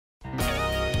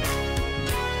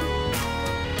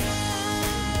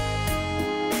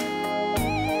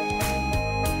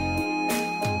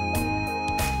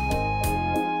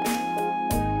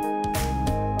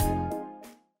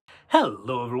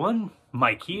Hello everyone,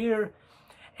 Mike here,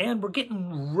 and we're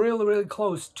getting really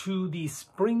close to the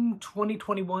spring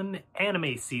 2021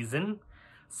 anime season,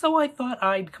 so I thought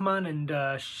I'd come on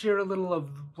and share a little of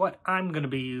what I'm going to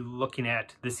be looking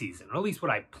at this season, or at least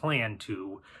what I plan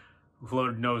to.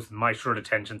 Lord knows my short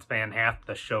attention span, half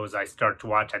the shows I start to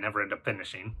watch I never end up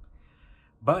finishing.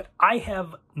 But I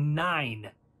have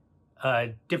 9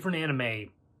 different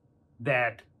anime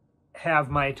that have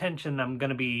my attention I'm going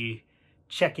to be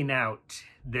checking out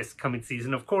this coming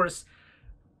season. Of course,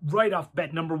 right off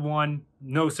bet number 1,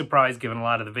 no surprise given a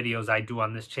lot of the videos I do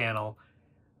on this channel,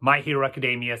 My Hero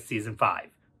Academia Season 5.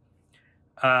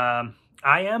 I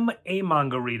am a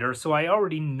manga reader, so I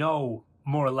already know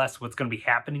more or less what's going to be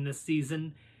happening this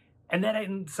season, and that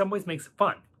in some ways makes it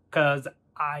fun, because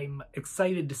I'm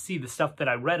excited to see the stuff that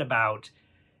I read about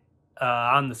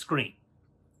on the screen.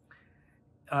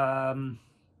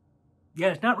 Yeah,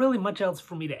 there's not really much else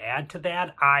for me to add to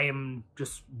that. I am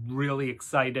just really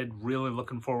excited, really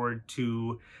looking forward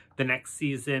to the next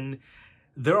season.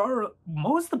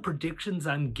 Most of the predictions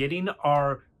I'm getting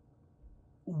are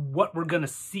what we're going to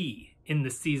see in the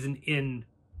season.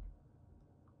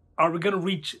 Are we going to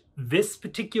reach this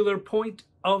particular point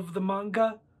of the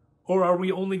manga, or are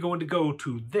we only going to go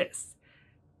to this?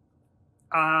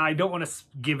 I don't want to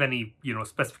give any,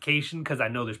 specification, because I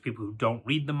know there's people who don't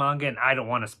read the manga, and I don't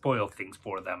want to spoil things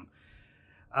for them.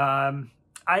 I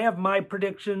have my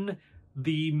prediction.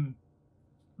 The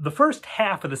first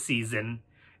half of the season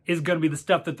is going to be the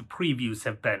stuff that the previews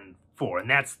have been for, and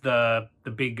that's the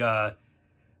big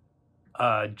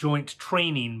joint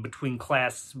training between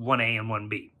Class 1A and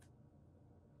 1B.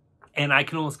 And I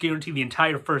can almost guarantee the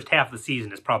entire first half of the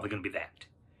season is probably going to be that.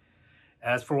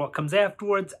 As for what comes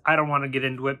afterwards, I don't want to get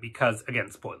into it because,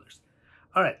 again, spoilers.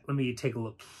 All right, let me take a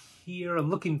look here. I'm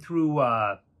looking through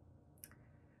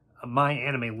my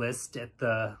anime list at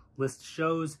the list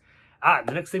shows.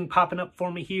 The next thing popping up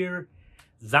for me here,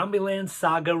 Zombieland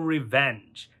Saga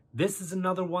Revenge. This is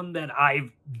another one that I've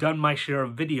done my share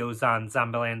of videos on,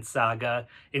 Zombieland Saga,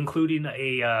 including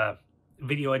a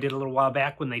video I did a little while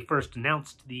back when they first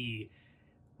announced the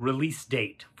release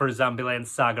date for Zombieland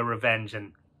Saga Revenge,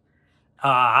 and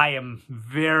I am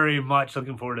very much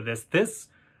looking forward to this.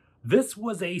 This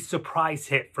was a surprise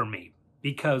hit for me,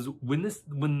 because when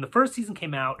the first season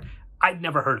came out, I'd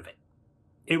never heard of it.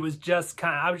 I was just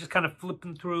kind of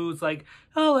flipping through. It's like,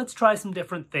 oh, let's try some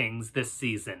different things this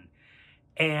season.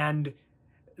 And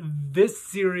this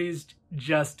series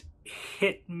just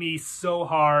hit me so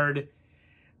hard,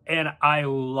 and I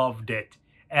loved it.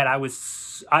 And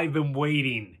I've been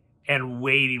waiting and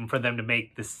waiting for them to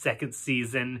make the second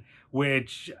season,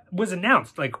 which was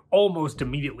announced like almost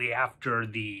immediately after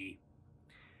the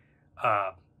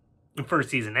first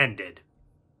season ended.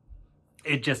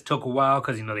 It just took a while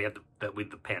because, they had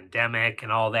with the pandemic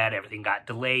and all that, everything got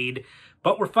delayed.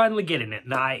 But we're finally getting it,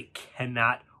 and I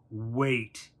cannot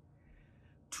wait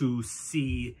to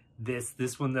see this.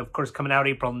 This one, of course, coming out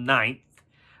April 9th.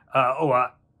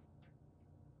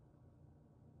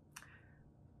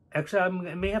 Actually,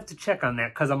 I may have to check on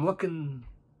that, because I'm looking...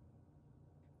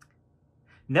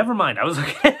 Never mind, I was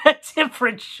looking at a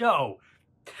different show.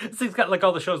 So it's got like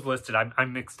all the shows listed. I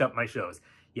mixed up my shows.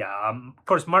 Yeah, of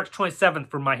course, March 27th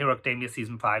for My Hero Academia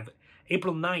Season 5.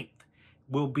 April 9th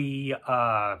will be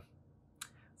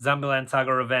Zombieland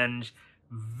Saga Revenge.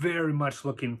 Very much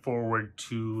looking forward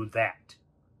to that.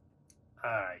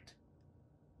 Alright.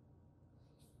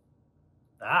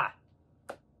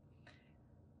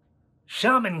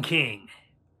 Shaman King.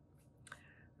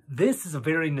 This is a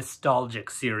very nostalgic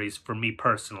series for me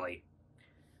personally.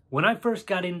 When I first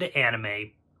got into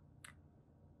anime,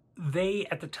 they,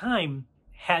 at the time,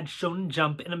 had Shonen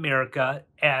Jump in America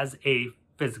as a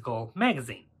physical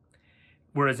magazine.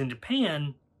 Whereas in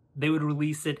Japan, they would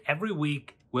release it every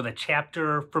week with a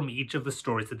chapter from each of the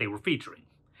stories that they were featuring.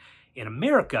 In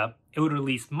America, it would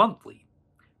release monthly,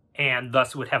 and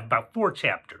thus it would have about 4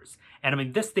 chapters. And I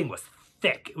mean, this thing was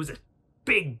thick. It was a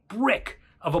big brick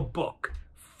of a book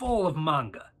full of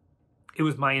manga. It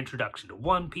was my introduction to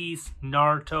One Piece,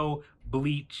 Naruto,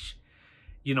 Bleach.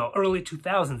 Early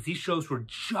 2000s, these shows were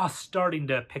just starting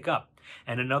to pick up.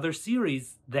 And another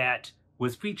series that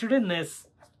was featured in this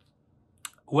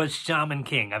was Shaman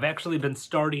King. I've actually been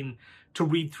starting to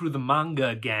read through the manga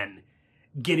again,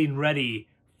 getting ready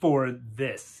for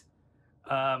this.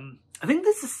 I think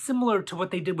this is similar to what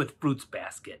they did with Fruits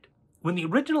Basket. When the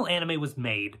original anime was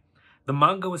made, the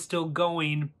manga was still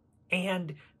going,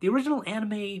 and the original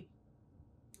anime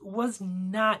was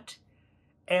not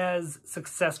as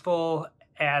successful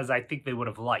as I think they would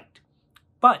have liked.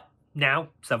 But now,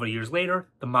 several years later,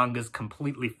 the manga's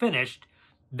completely finished,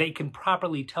 they can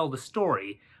properly tell the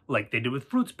story, like they did with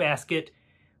Fruits Basket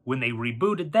when they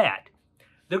rebooted that.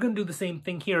 They're going to do the same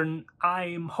thing here, and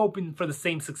I'm hoping for the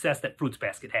same success that Fruits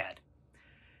Basket had.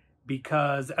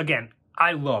 Because, again,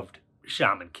 I loved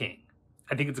Shaman King.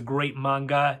 I think it's a great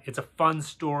manga, it's a fun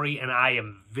story, and I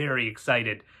am very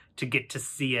excited to get to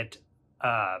see it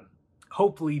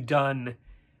hopefully done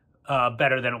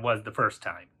better than it was the first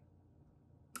time.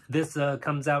 This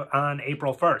comes out on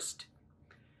April 1st.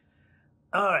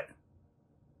 Alright.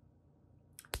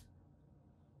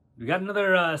 We got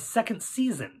another second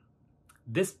season.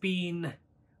 This being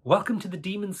Welcome to the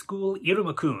Demon School,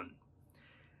 Iruma-kun.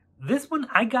 This one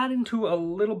I got into a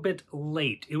little bit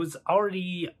late. It was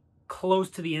already close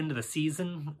to the end of the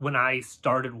season when I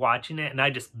started watching it, and I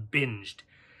just binged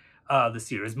the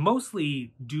series,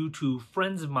 mostly due to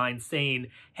friends of mine saying,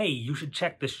 hey, you should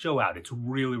check this show out. It's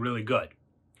really, really good.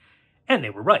 And they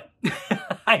were right.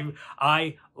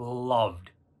 I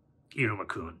loved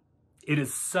Iruma-kun. It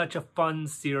is such a fun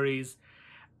series.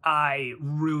 I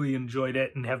really enjoyed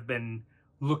it and have been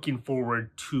looking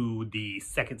forward to the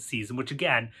second season, which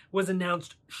again was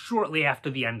announced shortly after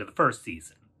the end of the first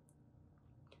season.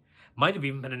 Might have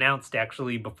even been announced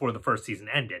actually before the first season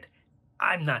ended.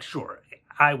 I'm not sure.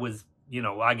 I was,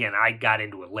 again, I got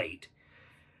into it late.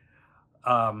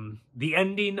 The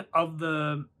ending of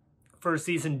the first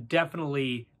season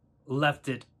definitely left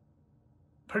it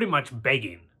pretty much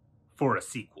begging for a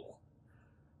sequel.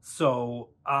 So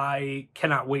I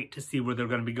cannot wait to see where they're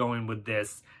going to be going with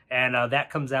this. And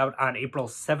that comes out on April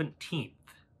 17th.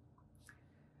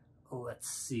 Let's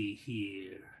see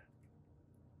here.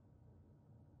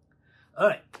 All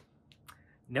right.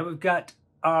 Now we've got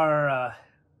our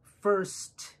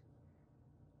first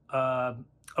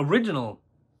original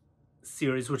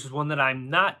series, which is one that I'm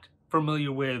not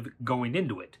familiar with going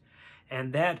into it.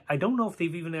 And that, I don't know if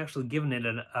they've even actually given it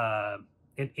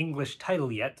an English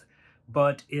title yet,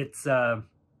 but its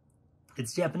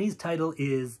Japanese title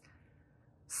is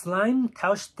Slime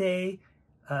Taoshite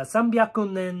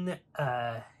 300 nen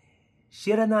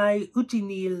shiranai uchi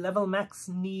ni level max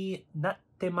ni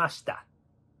nattemashita.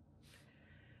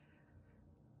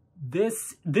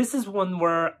 This is one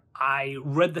where I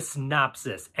read the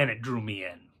synopsis and it drew me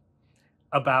in.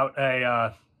 About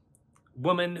a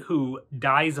woman who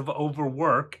dies of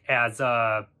overwork as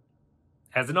an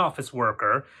office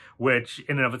worker, which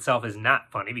in and of itself is not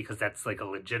funny because that's like a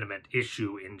legitimate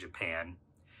issue in Japan.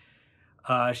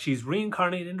 She's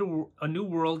reincarnated into a new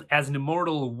world as an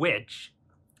immortal witch.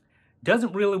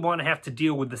 Doesn't really want to have to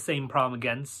deal with the same problem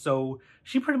again, so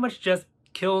she pretty much just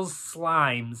kills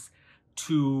slimes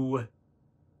to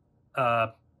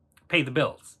pay the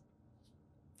bills.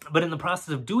 But in the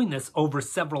process of doing this over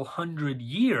several hundred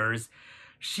years,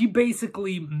 she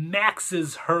basically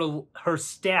maxes her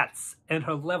stats and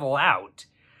her level out.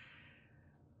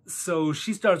 So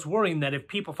she starts worrying that if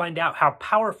people find out how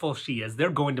powerful she is, they're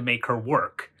going to make her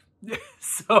work.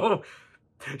 So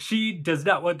she does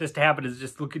not want this to happen, is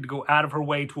just looking to go out of her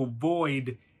way to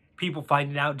avoid people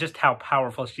finding out just how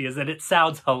powerful she is. And it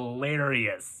sounds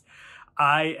hilarious.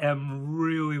 I am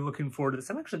really looking forward to this.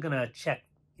 I'm actually going to check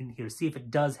in here, see if it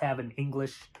does have an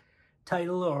English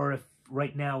title or if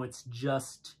right now it's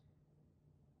just...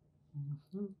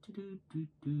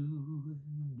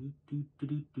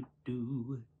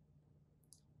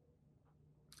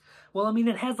 Well, I mean,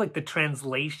 it has like the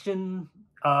translation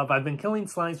of I've been killing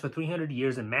slimes for 300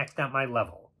 years and maxed out my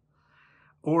level.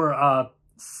 Or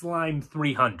Slime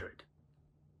 300.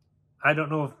 I don't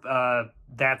know if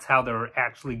that's how they're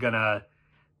actually gonna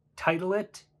title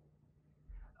it.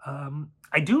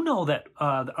 I do know that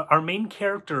our main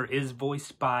character is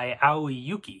voiced by Aoi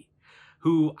Yuki,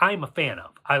 who I'm a fan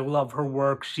of. I love her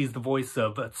work. She's the voice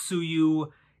of Tsuyu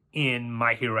in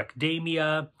My Hero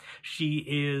Academia. She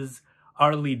is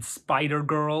our lead spider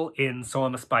girl in So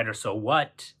I'm a Spider, So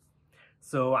What?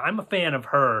 So I'm a fan of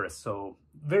her, so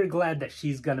very glad that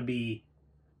she's going to be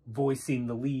voicing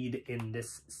the lead in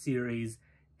this series.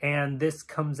 And this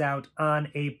comes out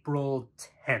on April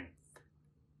 10th.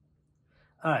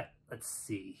 Alright, let's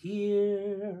see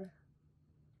here.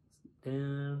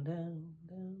 Down, down,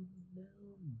 down, down.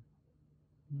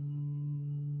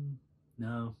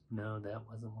 No, that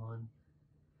wasn't one.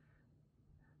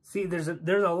 See,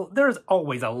 there's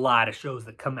always a lot of shows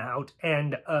that come out,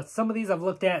 and some of these I've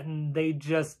looked at and they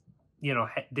just,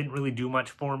 didn't really do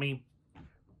much for me.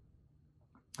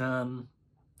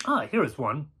 Here's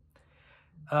one.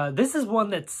 This is one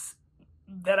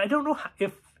that I don't know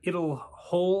if it'll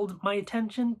hold my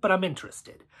attention, but I'm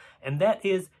interested. And that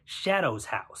is Shadow's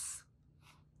House.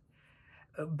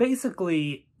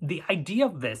 Basically, the idea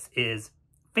of this is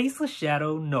faceless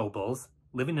shadow nobles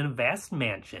living in a vast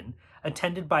mansion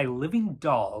attended by living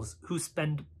dolls who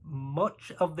spend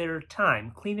much of their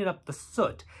time cleaning up the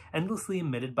soot endlessly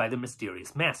emitted by their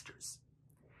mysterious masters.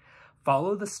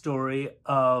 Follow the story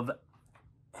of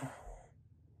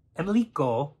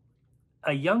Enrico,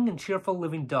 a young and cheerful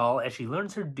living doll, as she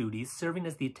learns her duties serving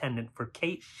as the attendant for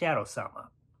Kate Shadow-sama.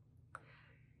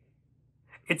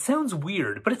 It sounds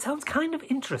weird, but it sounds kind of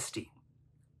interesting.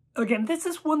 Again, this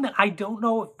is one that I don't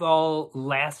know if I'll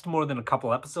last more than a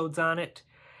couple episodes on it.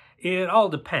 It all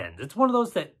depends. It's one of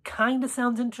those that kind of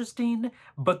sounds interesting,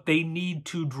 but they need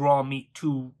to draw me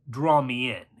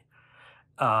in.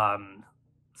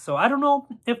 So I don't know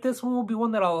if this one will be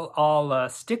one that I'll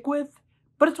stick with,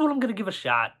 but it's one I'm going to give a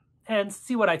shot and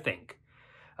see what I think.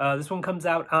 This one comes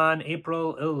out on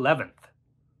April 11th.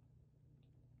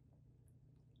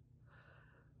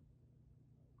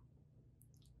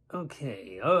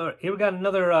 Okay, here we got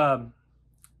another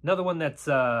one that's,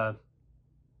 the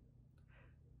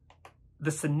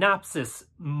synopsis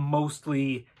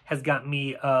mostly has got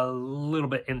me a little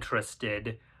bit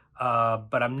interested,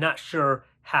 but I'm not sure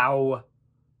how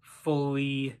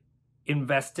fully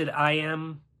invested I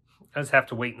am. I just have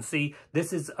to wait and see.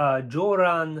 This is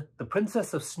Joran, the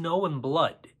Princess of Snow and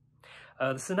Blood.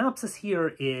 The synopsis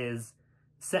here is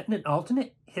set in an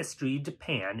alternate history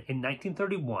Japan in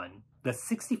 1931, the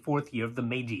 64th year of the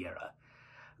Meiji era.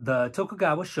 The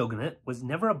Tokugawa shogunate was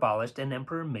never abolished and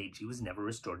Emperor Meiji was never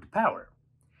restored to power.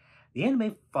 The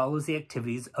anime follows the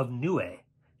activities of Nue,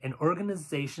 an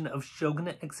organization of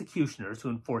shogunate executioners who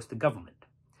enforce the government.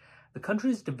 The country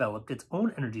has developed its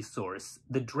own energy source,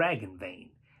 the Dragon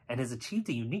Vein, and has achieved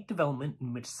a unique development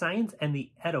in which science and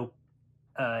the Edo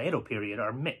period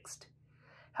are mixed.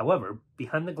 However,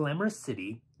 behind the glamorous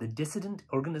city, the dissident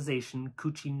organization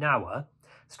Kuchinawa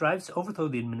strives to overthrow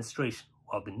the administration,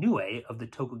 while the Nue of the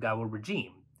Tokugawa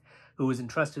regime, who is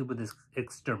entrusted with its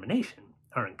extermination,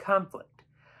 are in conflict.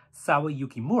 Sawa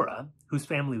Yukimura, whose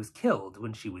family was killed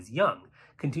when she was young,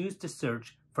 continues to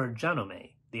search for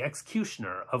Janome, the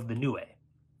executioner of the Nue.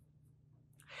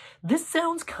 This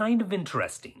sounds kind of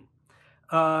interesting.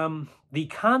 The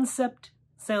concept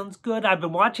sounds good. I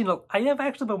have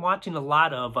actually been watching a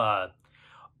lot of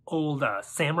old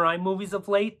samurai movies of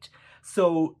late,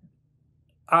 so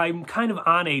I'm kind of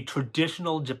on a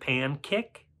traditional Japan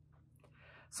kick.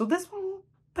 So this one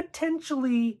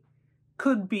potentially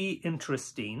could be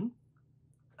interesting.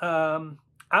 I'll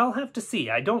have to see.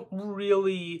 I don't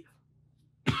really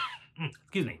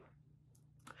excuse me.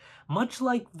 Much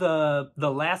like the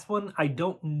last one, I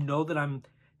don't know that I'm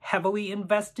heavily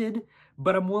invested,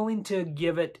 but I'm willing to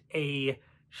give it a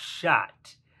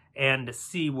shot and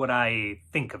see what I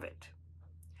think of it.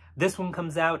 This one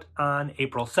comes out on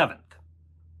April 7th.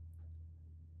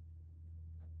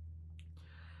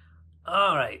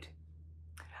 All right.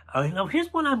 Now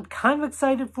here's one I'm kind of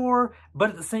excited for, but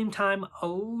at the same time a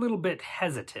little bit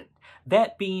hesitant.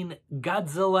 That being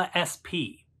Godzilla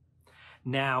SP.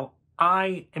 Now,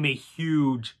 I am a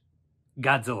huge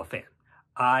Godzilla fan.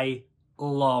 I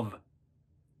love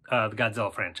the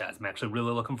Godzilla franchise. I'm actually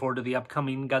really looking forward to the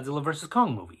upcoming Godzilla vs.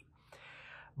 Kong movie.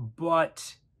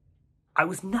 But I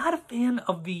was not a fan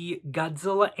of the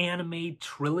Godzilla anime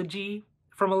trilogy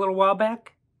from a little while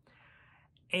back.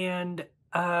 And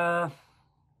I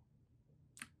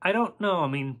don't know. I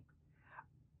mean,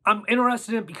 I'm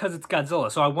interested in it because it's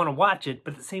Godzilla, so I want to watch it.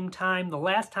 But at the same time, the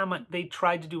last time they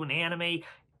tried to do an anime,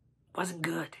 wasn't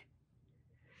good.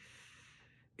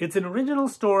 It's an original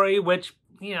story, which,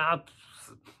 you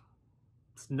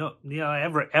know,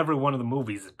 every one of the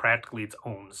movies is practically its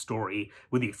own story,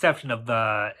 with the exception of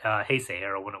the Heisei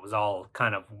era, when it was all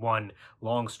kind of one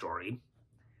long story.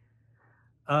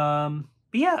 But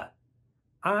yeah,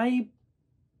 I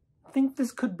think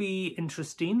this could be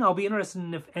interesting. I'll be interested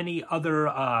in if any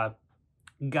other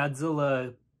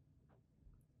Godzilla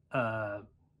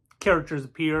characters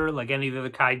appear, like any of the other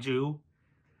kaiju.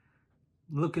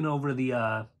 Looking over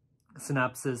the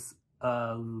synopsis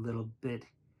a little bit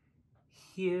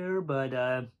here,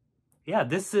 but yeah,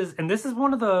 this is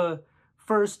one of the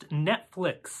first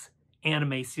Netflix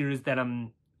anime series that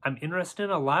I'm interested in.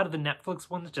 A lot of the Netflix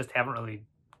ones just haven't really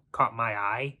caught my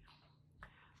eye.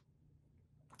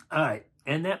 All right,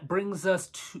 and that brings us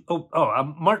to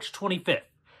March 25th,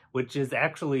 which is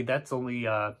actually, that's only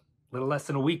a little less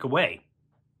than a week away.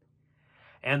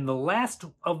 And the last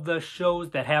of the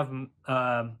shows that have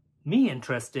me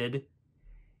interested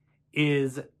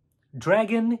is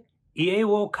Dragon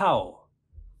Iewo Kao.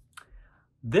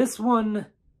 This one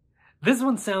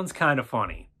sounds kind of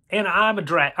funny. And I'm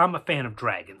a fan of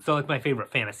dragons. They're like my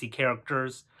favorite fantasy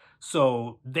characters,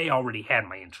 so they already had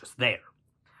my interest there.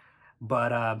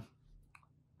 But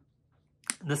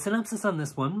The synopsis on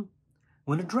this one: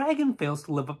 when a dragon fails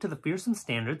to live up to the fearsome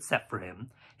standards set for him,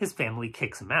 his family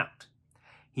kicks him out.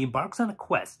 He embarks on a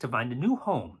quest to find a new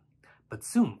home, but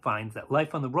soon finds that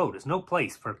life on the road is no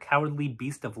place for a cowardly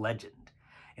beast of legend.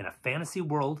 In a fantasy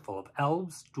world full of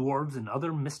elves, dwarves, and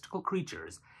other mystical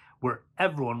creatures, where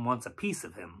everyone wants a piece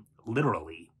of him,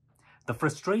 literally, the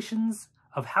frustrations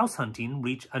of house hunting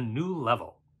reach a new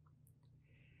level.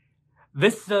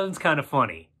 This sounds kind of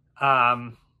funny.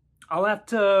 I'll have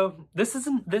to,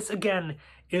 this again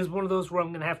is one of those where I'm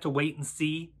going to have to wait and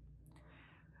see.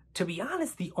 To be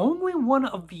honest, the only one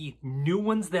of the new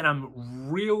ones that I'm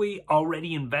really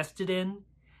already invested in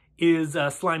is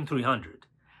Slime 300.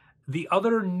 The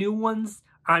other new ones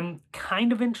I'm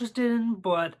kind of interested in,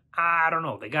 but I don't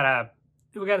know. We gotta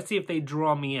see if they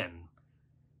draw me in.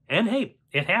 And hey,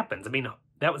 it happens. I mean,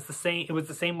 that was the same. It was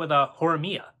the same with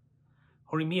Horimiya.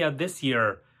 Horimiya this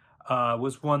year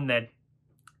was one that,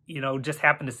 you know, just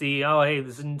happened to see, oh, hey,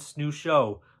 this is a new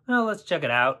show. Well, let's check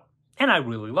it out. And I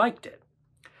really liked it.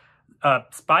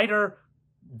 Spider,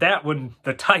 that one,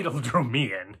 the title drew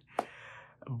me in.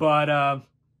 But,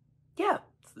 yeah,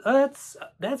 that's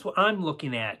what I'm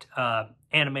looking at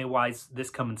anime-wise this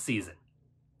coming season.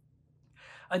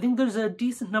 I think there's a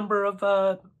decent number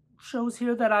of shows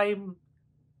here that I'm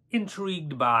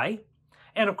intrigued by.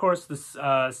 And, of course,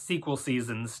 the sequel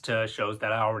seasons to shows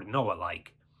that I already know I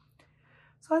like.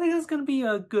 So I think it's going to be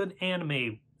a good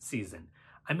anime season.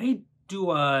 I may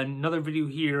do another video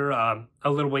here a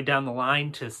little way down the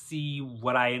line to see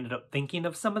what I ended up thinking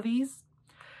of some of these.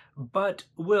 But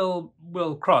we'll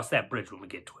cross that bridge when we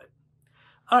get to it.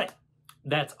 All right,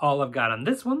 that's all I've got on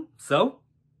this one. So,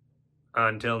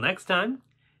 until next time,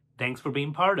 thanks for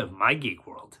being part of my geek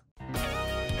world.